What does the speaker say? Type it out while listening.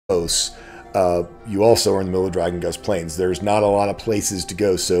close. You also are in the middle of Dragon Gust Plains. There's not a lot of places to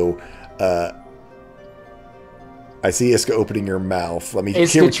go, so I see Iska opening your mouth. Let me.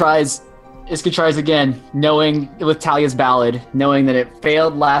 Iska tries again, knowing with Talia's ballad, knowing that it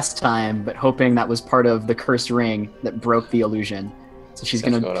failed last time, but hoping that was part of the cursed ring that broke the illusion. So she's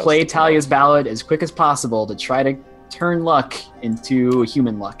going to play Talia's ballad as quick as possible to try to turn luck into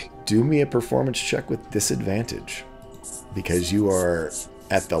human luck. Do me a performance check with disadvantage, because you are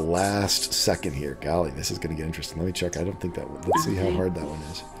at the last second here. Golly, this is going to get interesting. Let me check. I don't think that one. Let's see how hard that one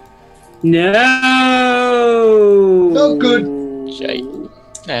is. No. No good.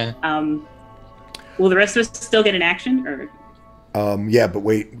 Will the rest of us still get an action, or? Yeah, but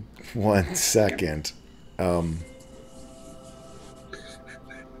wait 1 second.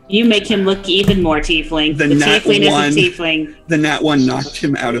 You make him look even more tiefling. The tiefling is a tiefling. The nat one knocked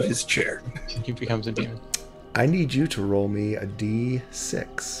him out of his chair. He becomes a demon. I need you to roll me a d6.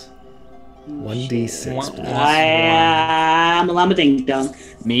 1d6, please. I'm a llama ding dong.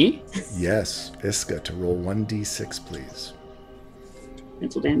 Me? Yes, Iska, to roll 1d6, please.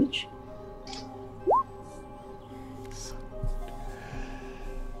 Mental damage.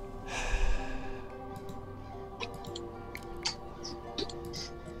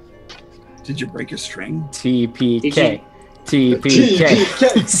 Did you break a string? TPK.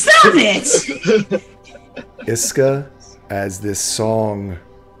 TPK. Stop it! Iska, as this song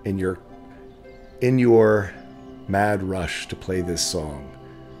in your mad rush to play this song,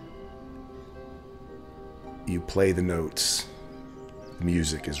 you play the notes. The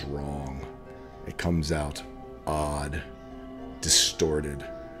music is wrong. It comes out odd, distorted.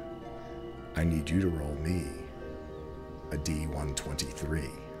 I need you to roll me a D123.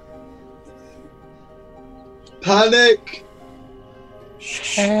 Panic!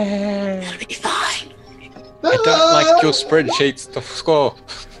 It'll be fine. I don't like your spreadsheets to score.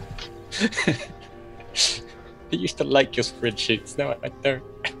 I used to like your spreadsheets, now I don't.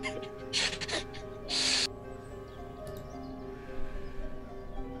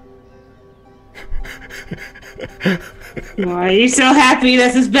 Why are you so happy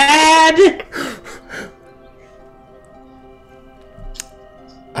this is bad?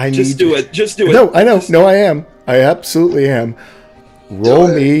 Just do it. Just do it. No, I know. No, I am. I absolutely am. Roll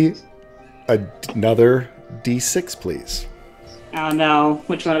me another D6, please. Oh no,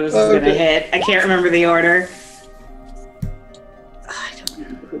 which one of us is gonna hit? I can't remember the order. I don't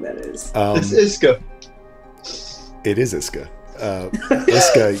remember who that is. It's Iska. It is Iska.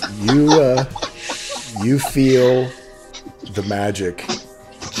 Iska, you feel the magic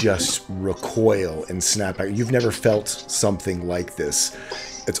just recoil and snap back. You've never felt something like this.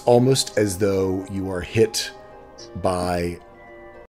 It's almost as though you are hit by